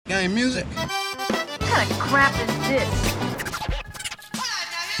Game music. What kind of crap is this?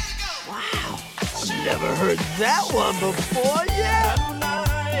 Wow, never heard that one before, yeah?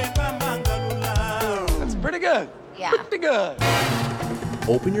 That's pretty good. Yeah. Pretty good.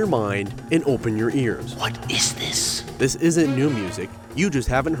 Open your mind and open your ears. What is this? This isn't new music, you just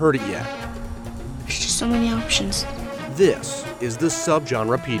haven't heard it yet. There's just so many options. This is the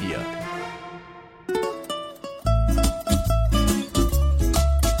Subgenrepedia.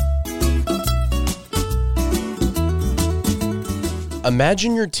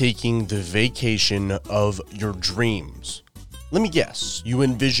 Imagine you're taking the vacation of your dreams. Let me guess, you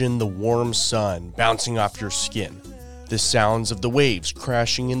envision the warm sun bouncing off your skin, the sounds of the waves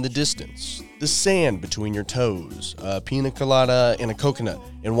crashing in the distance, the sand between your toes, a pina colada and a coconut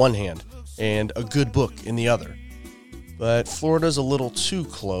in one hand, and a good book in the other. But Florida's a little too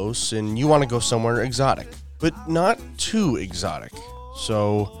close and you want to go somewhere exotic, but not too exotic.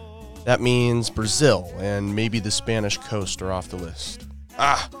 So that means Brazil and maybe the Spanish coast are off the list.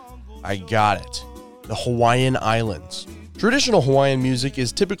 I got it. The Hawaiian Islands. Traditional Hawaiian music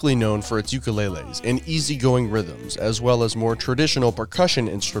is typically known for its ukuleles and easygoing rhythms, as well as more traditional percussion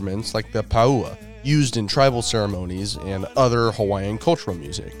instruments like the paua, used in tribal ceremonies and other Hawaiian cultural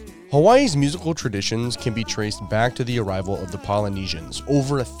music. Hawaii's musical traditions can be traced back to the arrival of the Polynesians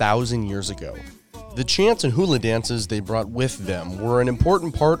over 1,000 years ago. The chants and hula dances they brought with them were an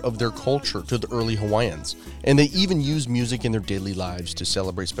important part of their culture to the early Hawaiians, and they even used music in their daily lives to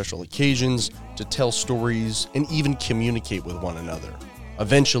celebrate special occasions, to tell stories, and even communicate with one another.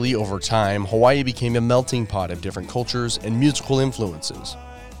 Eventually, over time, Hawaii became a melting pot of different cultures and musical influences.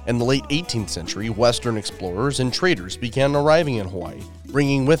 In the late 18th century, Western explorers and traders began arriving in Hawaii,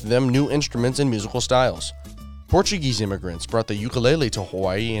 bringing with them new instruments and musical styles. Portuguese immigrants brought the ukulele to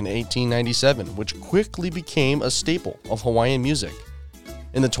Hawaii in 1897, which quickly became a staple of Hawaiian music.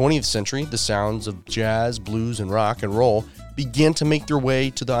 In the 20th century, the sounds of jazz, blues, and rock and roll began to make their way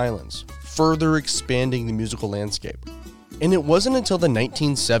to the islands, further expanding the musical landscape. And it wasn't until the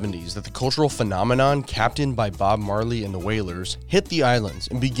 1970s that the cultural phenomenon captained by Bob Marley and the Wailers hit the islands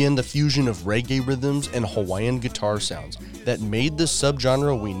and began the fusion of reggae rhythms and Hawaiian guitar sounds that made the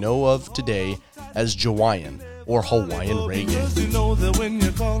subgenre we know of today as Jawaiian, or Hawaiian Reggae.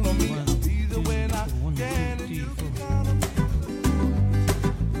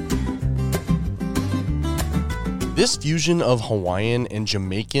 This fusion of Hawaiian and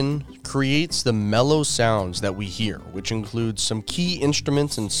Jamaican creates the mellow sounds that we hear, which includes some key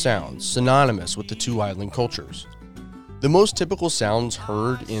instruments and sounds synonymous with the two island cultures. The most typical sounds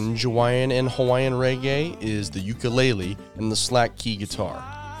heard in Jawaiian and Hawaiian reggae is the ukulele and the slack key guitar.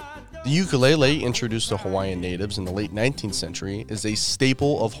 The ukulele, introduced to Hawaiian natives in the late 19th century, is a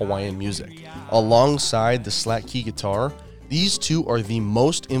staple of Hawaiian music. Alongside the slack key guitar, these two are the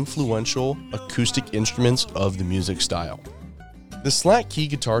most influential acoustic instruments of the music style. The slack key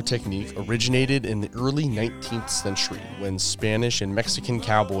guitar technique originated in the early 19th century when Spanish and Mexican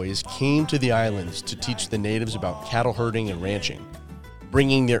cowboys came to the islands to teach the natives about cattle herding and ranching.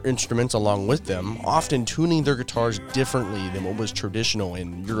 Bringing their instruments along with them, often tuning their guitars differently than what was traditional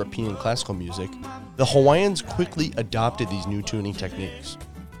in European classical music, the Hawaiians quickly adopted these new tuning techniques.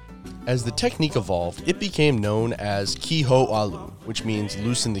 As the technique evolved, it became known as kiho alu, which means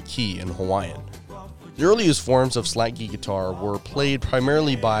loosen the key in Hawaiian. The earliest forms of slack key guitar were played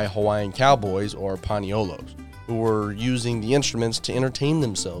primarily by Hawaiian cowboys or paniolos, who were using the instruments to entertain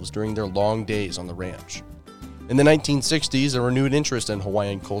themselves during their long days on the ranch. In the 1960s, a renewed interest in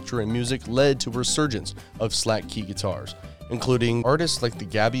Hawaiian culture and music led to a resurgence of slack key guitars, including artists like the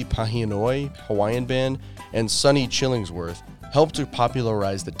Gabi Pahianoi Hawaiian Band and Sonny Chillingsworth helped to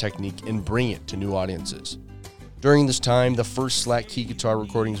popularize the technique and bring it to new audiences. During this time, the first slack key guitar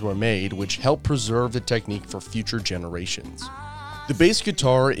recordings were made, which helped preserve the technique for future generations. The bass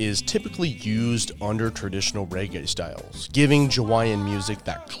guitar is typically used under traditional reggae styles, giving Jawaiian music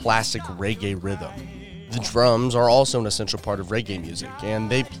that classic reggae rhythm. The drums are also an essential part of reggae music, and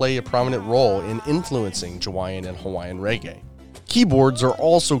they play a prominent role in influencing Jawaiian and Hawaiian reggae. Keyboards are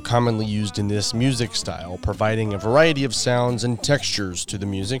also commonly used in this music style, providing a variety of sounds and textures to the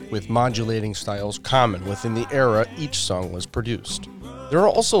music, with modulating styles common within the era each song was produced. There are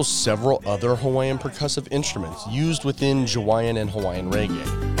also several other Hawaiian percussive instruments used within Jawaiian and Hawaiian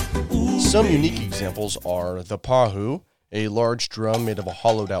reggae. Some unique examples are the pahu, a large drum made of a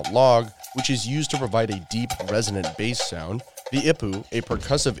hollowed-out log, which is used to provide a deep, resonant bass sound, the ipu, a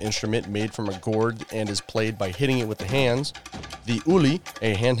percussive instrument made from a gourd and is played by hitting it with the hands, the uli,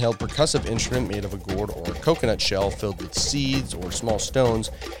 a handheld percussive instrument made of a gourd or a coconut shell filled with seeds or small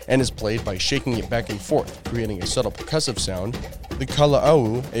stones and is played by shaking it back and forth, creating a subtle percussive sound, the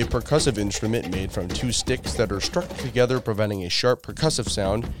kala'au, a percussive instrument made from two sticks that are struck together providing a sharp percussive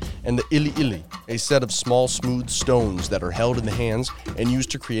sound, and the ili, a set of small smooth stones that are held in the hands and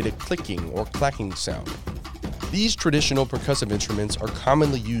used to create a clicking or clacking sound. These traditional percussive instruments are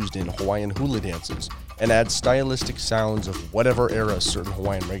commonly used in Hawaiian hula dances and add stylistic sounds of whatever era certain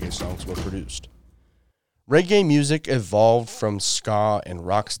Hawaiian reggae songs were produced. Reggae music evolved from ska and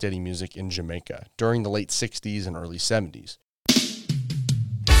rocksteady music in Jamaica during the late 60s and early 70s.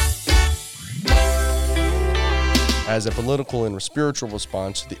 As a political and spiritual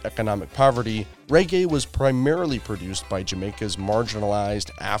response to the economic poverty, reggae was primarily produced by Jamaica's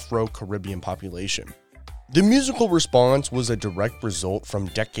marginalized Afro-Caribbean population. The musical response was a direct result from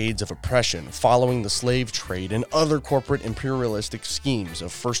decades of oppression following the slave trade and other corporate imperialistic schemes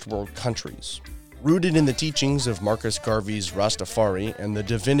of first world countries. Rooted in the teachings of Marcus Garvey's Rastafari and the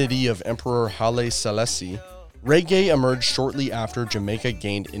divinity of Emperor Haile Selassie, reggae emerged shortly after Jamaica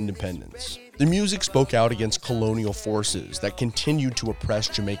gained independence. The music spoke out against colonial forces that continued to oppress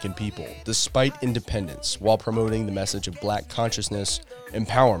Jamaican people despite independence while promoting the message of black consciousness,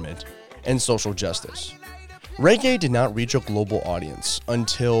 empowerment, and social justice. Reggae did not reach a global audience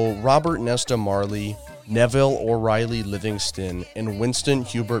until Robert Nesta Marley, Neville O'Reilly Livingston, and Winston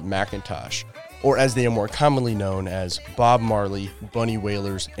Hubert McIntosh, or as they are more commonly known as Bob Marley, Bunny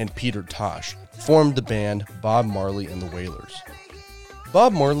Wailers, and Peter Tosh, formed the band Bob Marley and the Wailers.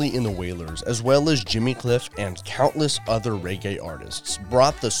 Bob Marley and the Wailers, as well as Jimmy Cliff and countless other reggae artists,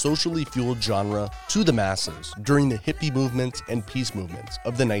 brought the socially fueled genre to the masses during the hippie movements and peace movements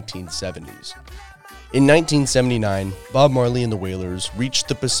of the 1970s. In 1979, Bob Marley and the Wailers reached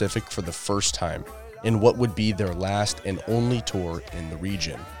the Pacific for the first time in what would be their last and only tour in the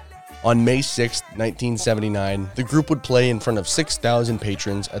region. On May 6, 1979, the group would play in front of 6,000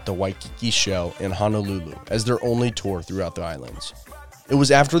 patrons at the Waikiki Shell in Honolulu as their only tour throughout the islands. It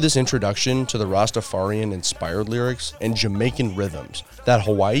was after this introduction to the Rastafarian-inspired lyrics and Jamaican rhythms that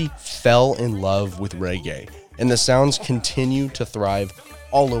Hawaii fell in love with reggae, and the sounds continue to thrive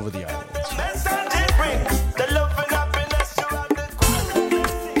all over the islands.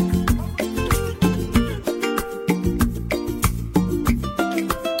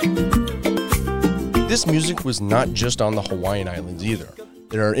 This music was not just on the Hawaiian Islands either.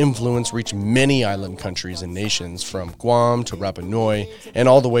 Their influence reached many island countries and nations from Guam to Rapa Nui and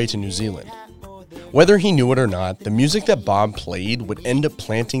all the way to New Zealand. Whether he knew it or not, the music that Bob played would end up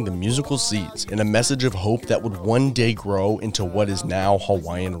planting the musical seeds in a message of hope that would one day grow into what is now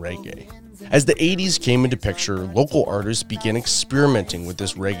Hawaiian reggae. As the 80s came into picture, local artists began experimenting with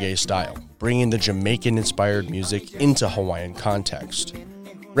this reggae style, bringing the Jamaican-inspired music into Hawaiian context.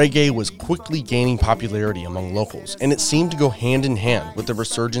 Reggae was quickly gaining popularity among locals, and it seemed to go hand in hand with the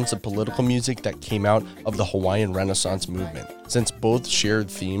resurgence of political music that came out of the Hawaiian Renaissance movement, since both shared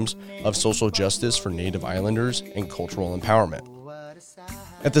themes of social justice for Native Islanders and cultural empowerment.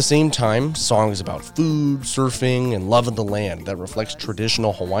 At the same time, songs about food, surfing, and love of the land that reflects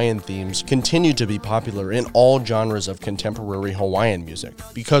traditional Hawaiian themes continue to be popular in all genres of contemporary Hawaiian music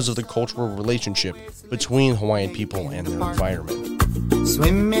because of the cultural relationship between Hawaiian people and their environment.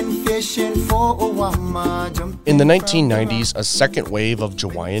 Swimming, fishing for in the 1990s, a second wave of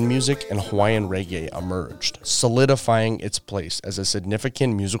Jawaiian music and Hawaiian reggae emerged, solidifying its place as a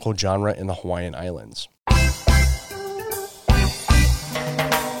significant musical genre in the Hawaiian Islands.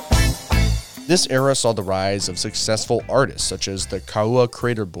 This era saw the rise of successful artists such as the Kaua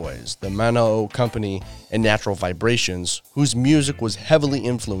Crater Boys, the Mana'o Company, and Natural Vibrations, whose music was heavily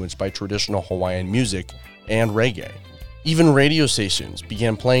influenced by traditional Hawaiian music and reggae. Even radio stations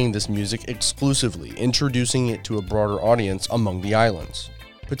began playing this music exclusively, introducing it to a broader audience among the islands.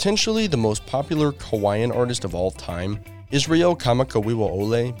 Potentially the most popular Hawaiian artist of all time, Israel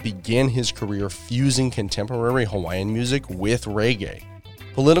Kamakawiwo'ole began his career fusing contemporary Hawaiian music with reggae.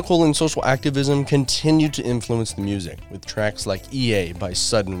 Political and social activism continued to influence the music, with tracks like EA by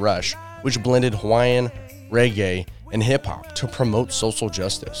Sudden Rush, which blended Hawaiian, reggae, and hip-hop to promote social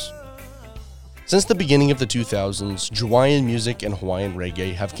justice. Since the beginning of the 2000s, Jawaiian music and Hawaiian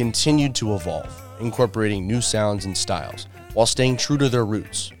reggae have continued to evolve, incorporating new sounds and styles, while staying true to their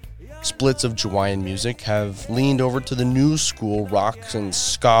roots. Splits of Jawaiian music have leaned over to the new school rock and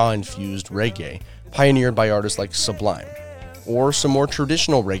ska-infused reggae, pioneered by artists like Sublime, or some more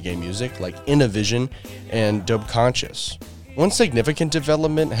traditional reggae music like Innovision and Dub Conscious. One significant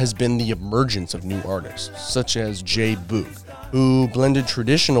development has been the emergence of new artists, such as Jay Boog, who blended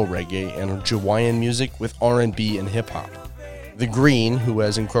traditional reggae and Jawaiian music with R&B and hip-hop. The Green, who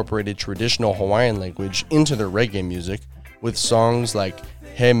has incorporated traditional Hawaiian language into their reggae music with songs like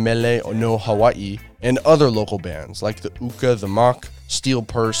He Mele no Hawaii, and other local bands like the Uka the Mock, Steel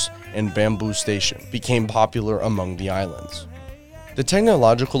Purse, and Bamboo Station became popular among the islands. The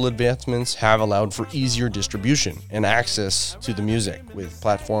technological advancements have allowed for easier distribution and access to the music, with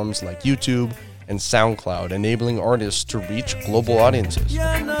platforms like YouTube and SoundCloud enabling artists to reach global audiences.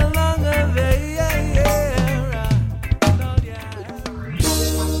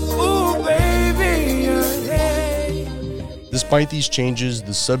 Despite these changes,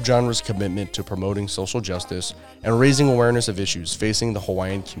 the subgenre's commitment to promoting social justice and raising awareness of issues facing the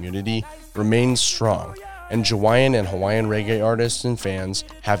Hawaiian community remains strong, and Jawaiian and Hawaiian reggae artists and fans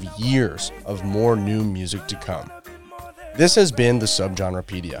have years of more new music to come. This has been the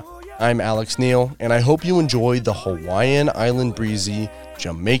Subgenrepedia. I'm Alex Neal, and I hope you enjoyed the Hawaiian island breezy,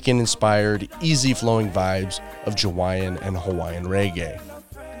 Jamaican-inspired, easy-flowing vibes of Jawaiian and Hawaiian reggae.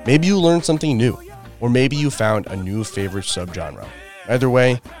 Maybe you learned something new, or maybe you found a new favorite subgenre. Either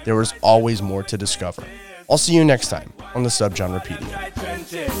way, there is always more to discover. I'll see you next time on the Subgenrepedia.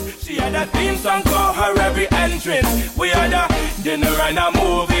 She had a theme song for her every entrance. We had a dinner and a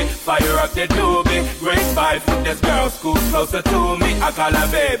movie, fire up the doobie. Great vibe with this girl, school closer to me. I call her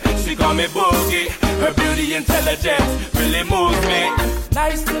babe, she call me Boogie. Her beauty, intelligence really moves me.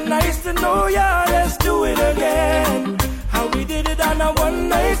 Nice to know ya, let's do it again. How we did it on a one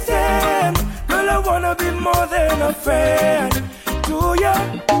night stand. Girl, I wanna be more than a friend to ya.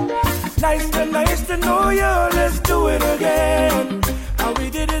 Nice to know ya, let's do it again. How we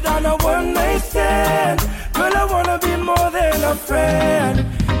did it on a one night stand. Girl, I wanna be more than a friend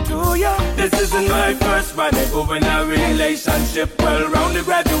to ya. This isn't my first rendezvous in a relationship. Well rounded,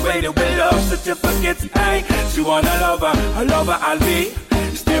 graduated with love certificates. Hey, she want a lover I'll be.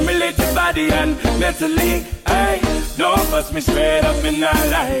 Stimulate your body and mentally. Hey, don't bust me straight up in a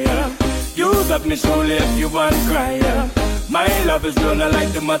liar. Use up me shoulder if you want cry. My love is gonna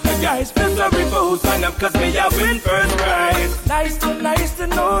like the other guys. Feel sorry for who sign up, cause me I win first prize. Nice to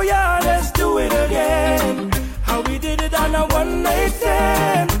know ya, let's do it again. How we did it on a one night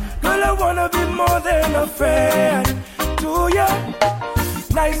stand. Girl, I wanna be more than a friend to ya.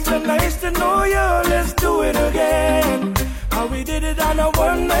 Nice to know ya, let's do it again. How we did it on a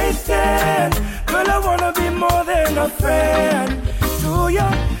one night stand. Girl, I wanna be more than a friend to ya.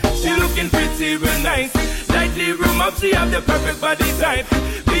 She looking pretty real nice. Lightly room up, she have the perfect body type.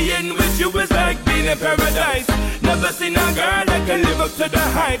 Being with you is like being in paradise. Never seen a girl that can live up to the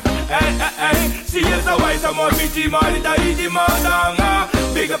hype. She is a wise, I'm more BG, more easy, more longer.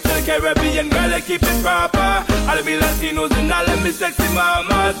 Big up to the Caribbean girl, I keep it proper. All of me Latinos and all of me sexy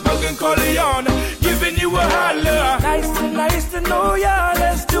mamas. Broken Corleone, giving you a holler. Nice to know ya,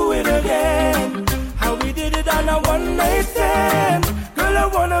 let's do it again. How we did it on a one night stand. Girl, I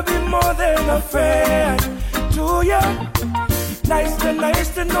wanna be more than a friend to ya. Nice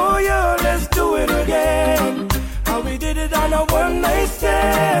to know ya, let's do it again. How we did it on a one night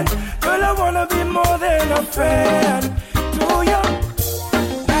stand. Girl, I wanna be more than a friend to ya.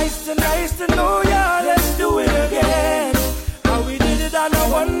 Nice to know ya, let's do it again. How we did it on a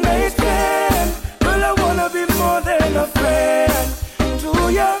one night stand. Girl, I wanna be more than a friend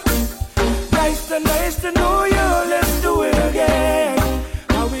to ya. Nice to know ya, let's do it again.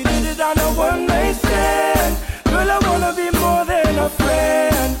 How we did it on a one night stand. Girl, I wanna be more than a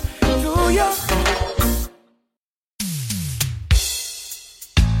friend to ya.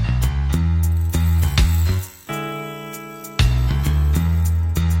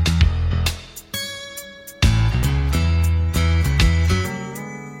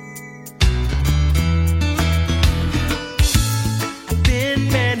 I've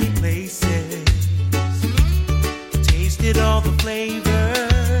been many places, tasted all the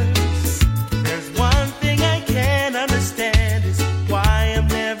flavors. There's one thing I can't understand, is why I'm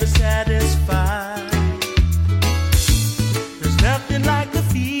never satisfied. There's nothing like the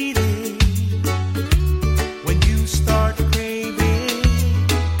feeling when you start craving.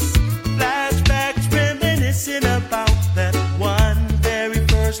 Flashbacks reminiscing about that one very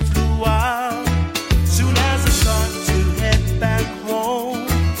first luau. Soon as I start to head back home,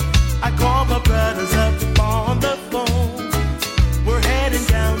 I call my brothers up on the phone. We're heading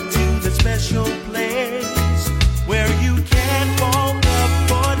down to the special place where you can't walk up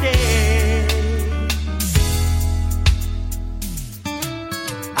for days.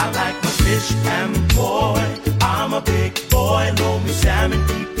 I like my fish and boy. I'm a big boy. Roll me salmon,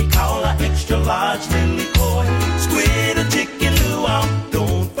 deep caula, extra large, lily koi. Squid or chicken luau.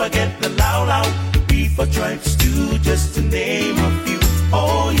 Don't forget the lau lau. Beef beef or tripe stew, just to name a few.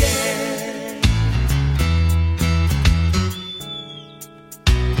 Oh yeah.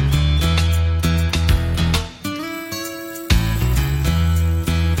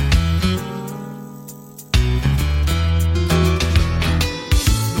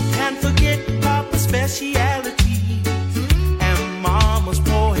 Speciality and mama's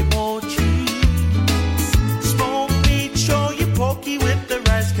boy more cheese. Smoked meat, show you pokey with the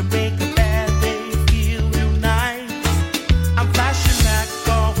rice can make a bad day feel real nice. I'm flashing back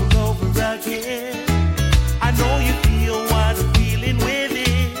all over again. I know you feel what I'm feeling with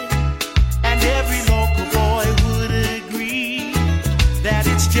it, and every local boy would agree that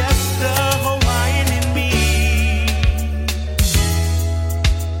it's just the Hawaiian in me.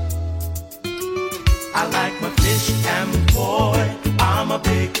 I like my fish and boy, I'm a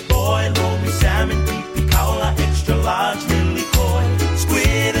big boy. Lomi salmon, pipi kaula, extra large, lily koi,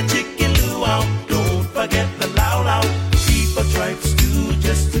 squid and chicken luau. Don't forget the lau lau, beef or tripe stew,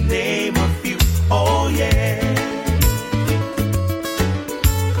 just to name a few. Oh yeah.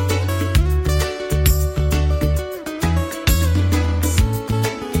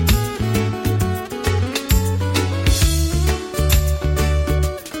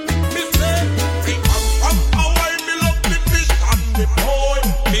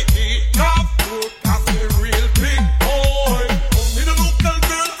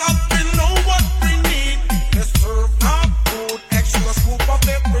 Extra scoop of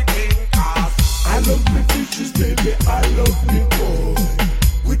everything.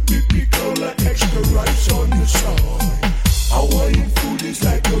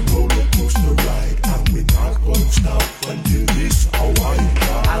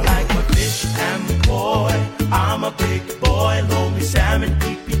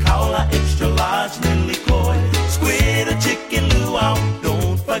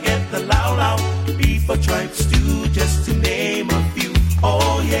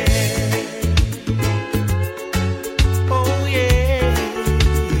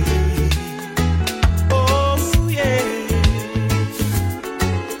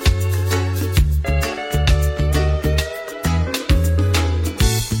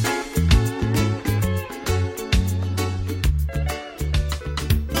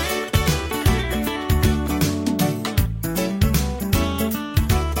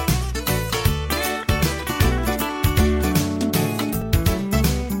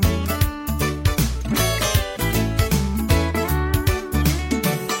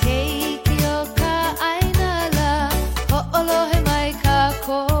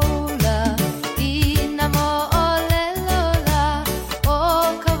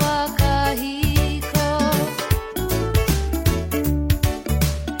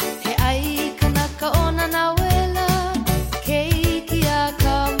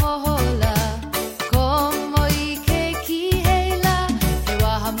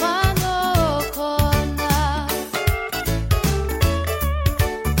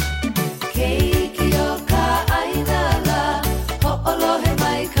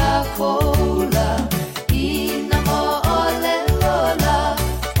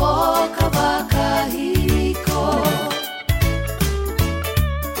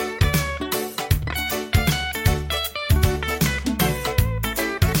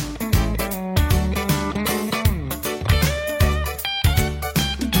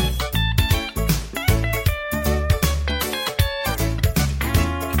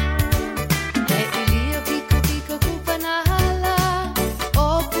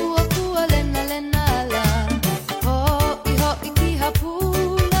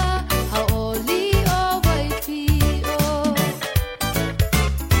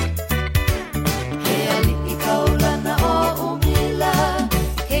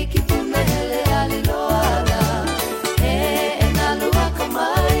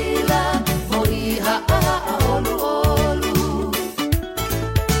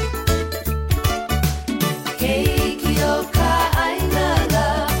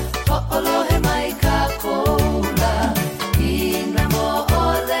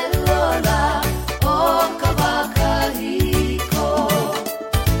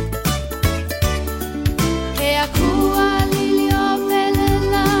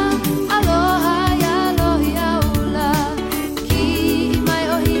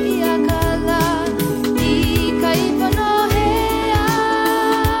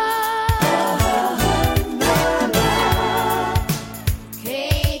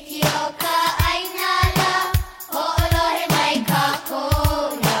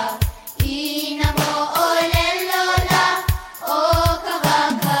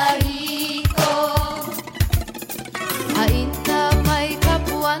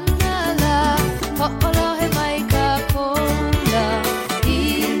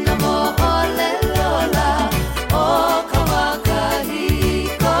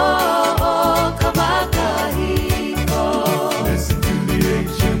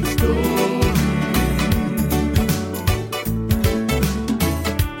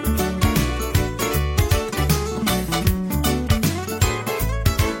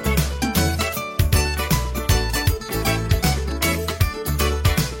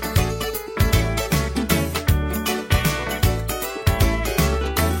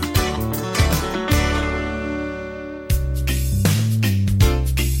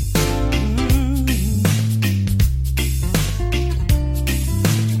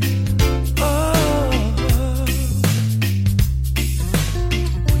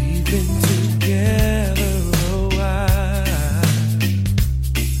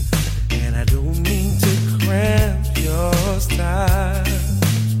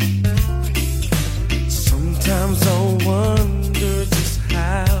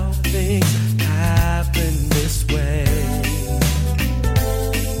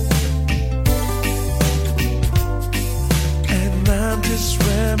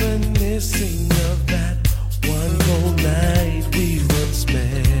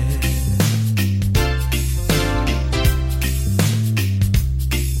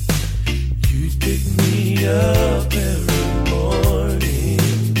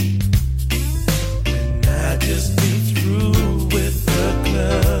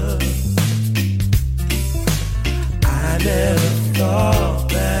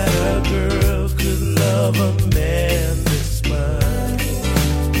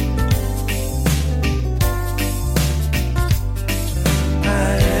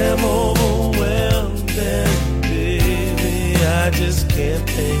 can't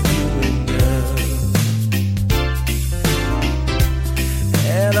thank you enough.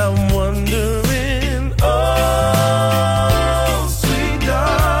 And I'm wondering, oh, sweet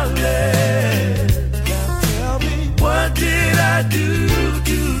darling, now tell me, what did I do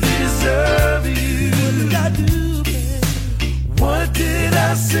to deserve you? What did I do, babe? What did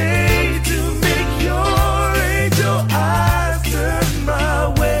I say to make your angel eyes turn my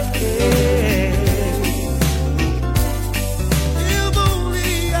way?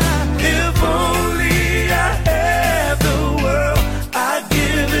 If only I had the world, I'd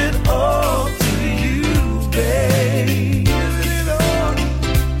give it all to you, babe. Give it all.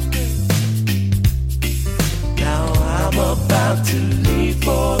 Now I'm about to leave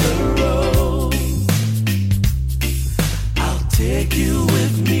for the road. I'll take you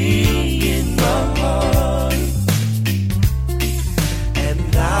with me in my heart,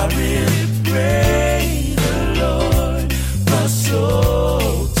 and I really pray the Lord my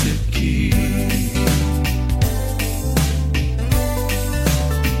soul to keep.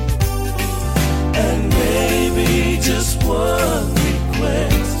 And maybe just one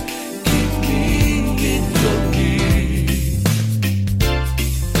request, keep me in your need.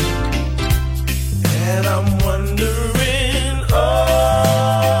 And I'm wondering,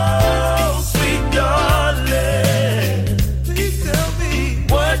 oh, sweet darling, please tell me,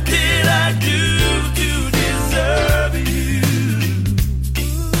 what did I do to deserve you?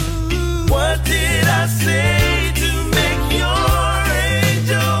 What did I say to make your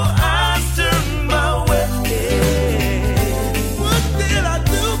angel eyes turn my way? What did I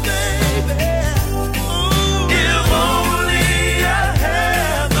do, baby? If only I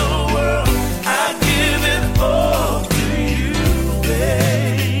had the world, I'd give it all to you,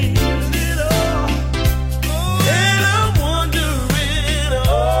 babe. Give it all. And I'm wondering,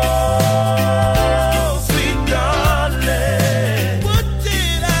 oh, sweet darling, what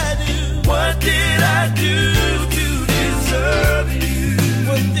did I do? What did I do to deserve you?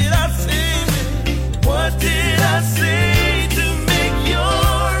 What did I say? What did I say to make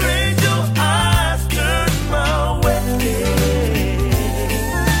your angel eyes turn my way?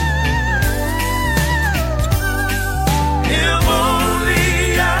 If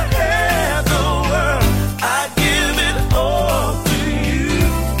only I had the world, I'd give it all to you,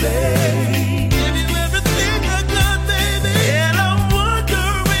 babe. Give you everything I got, baby. And I'm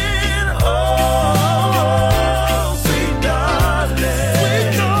wondering, oh, sweet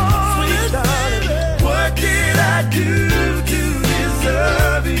darling, sweet darling, what did I do to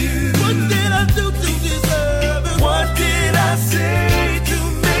deserve you? What did I do to deserve you? What did I say to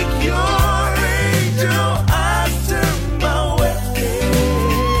make your angel eyes turn my way?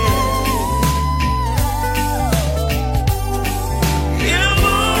 If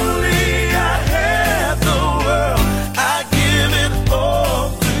only I had the world, I'd give it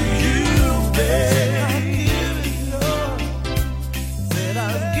all to you, babe. Said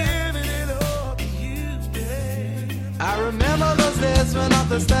I'm giving it all to you, babe. I remember those days when off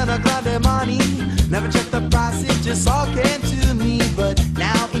the stand I climbed the money. Never checked the price, it just all came to me. But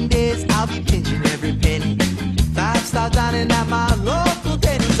nowadays I'll be pinching every penny. 5-star dining at my local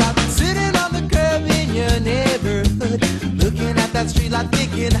Denny's. I've been sitting on the curb in your neighborhood, looking at that street light,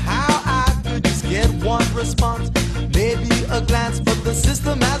 thinking how I could just get one response, maybe a glance. But the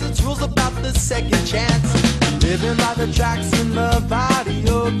system has its rules about the second chance. Living by the tracks in the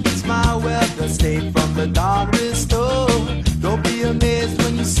barrio keeps my welfare state from the dawn restored. Don't be amazed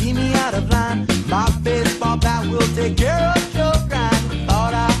when you see me out of line. My baseball bat will take care of your grind.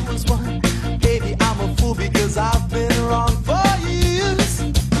 Thought I was one, baby, I'm a fool because I've been wrong for years.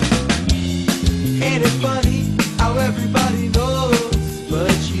 Ain't it funny how everybody knows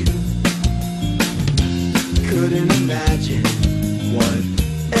but you couldn't imagine what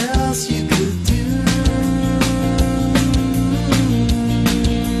else you could do.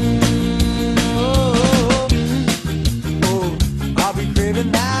 I'll be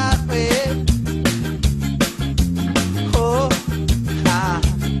craving that way. Oh,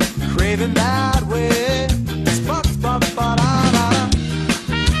 craving that way. Spot, spot, spot,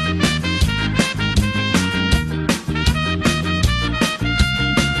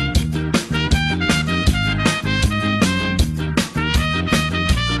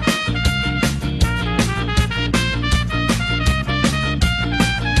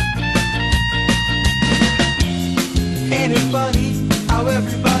 Ain't it funny how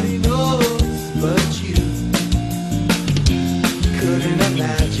everybody knows but you couldn't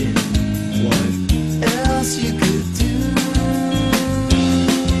imagine what else you could do.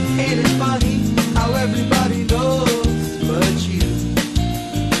 Ain't it funny how everybody knows but you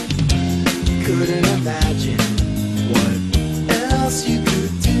couldn't imagine what else you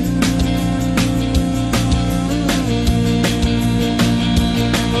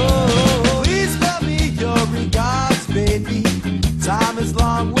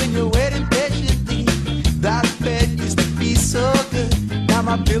time when you're waiting patiently. That bed used to be so good. Now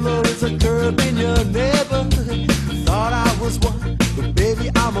my pillow is a curb in your neighborhood. Thought I was one, but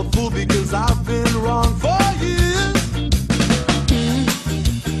baby I'm a fool because I've been wrong for years.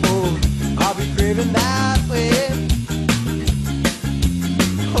 Oh, I'll be craving that way.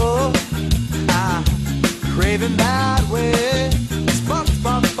 Oh, I'm craving that way.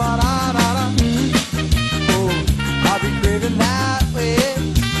 Ba-ba-ba-da-da-da. Oh, I'll be craving that way.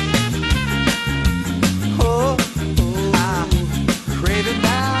 Oh, I'm craving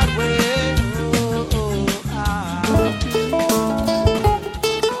that way.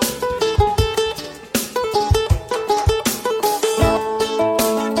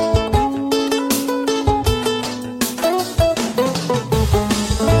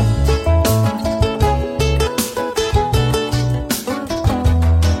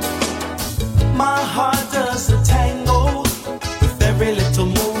 My heart does the tango with every little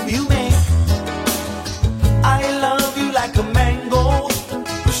move you make. I love you like a mango.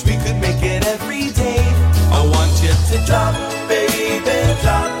 Wish we could make it every day. I want you to drop, baby,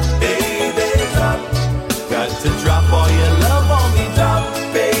 drop, baby, drop. Got to drop all your love on me, drop,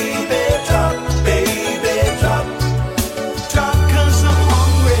 baby, drop, baby, drop. Drop 'cause I'm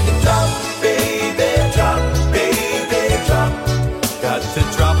hungry, drop, baby, drop, baby, drop. Got to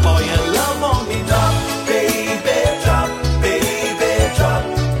drop all your love on me, drop, baby, drop, baby, drop.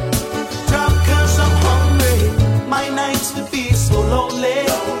 Drop 'cause I'm hungry. My nights would be so lonely.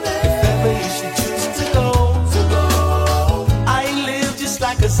 If ever you should choose to go. I live just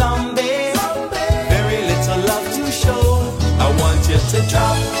like a zombie. Very little love to show. I want you to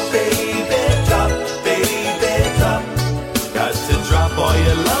drop, baby, drop, baby, drop. Got to drop all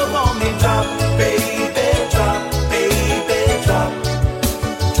your love on me, drop, baby, drop, baby, drop.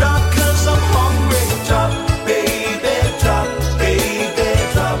 Drop 'cause I'm hungry, drop, baby, drop, baby,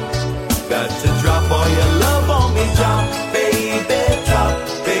 drop. Got to drop all your love on me, drop, baby, drop,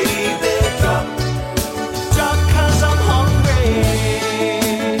 baby, drop. Drop 'cause I'm hungry.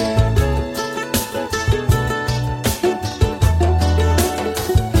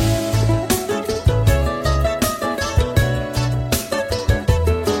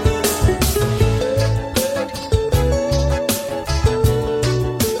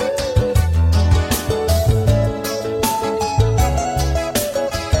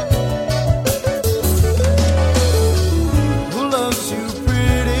 Who loves you,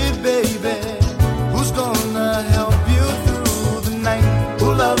 pretty baby? Who's gonna help you through the night? Who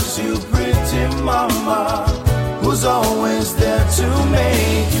loves you, pretty mama? Who's always there to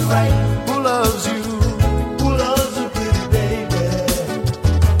make you right? Who loves you? Who loves you, pretty baby?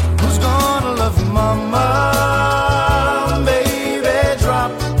 Who's gonna love you, mama? Baby,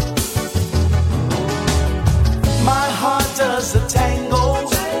 drop. My heart does the tango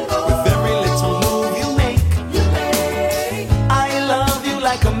with every little move you make. I love you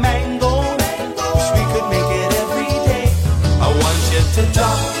like a mango. Wish we could make it every day. I want you to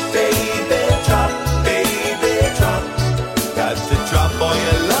drop, baby, drop, baby, drop. Got to drop all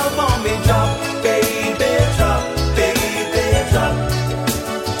your love on me, drop, baby, drop, baby, drop.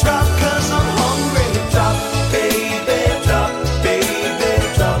 Drop 'cause I'm hungry, drop, baby, drop, baby,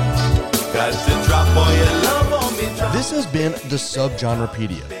 drop. Got to drop all your love on me, drop. This has been the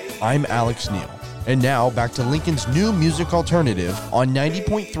Subgenrepedia. I'm Alex Neal. And now back to Lincoln's new music alternative on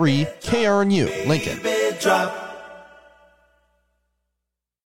 90.3 KRNU, Lincoln. Baby, drop.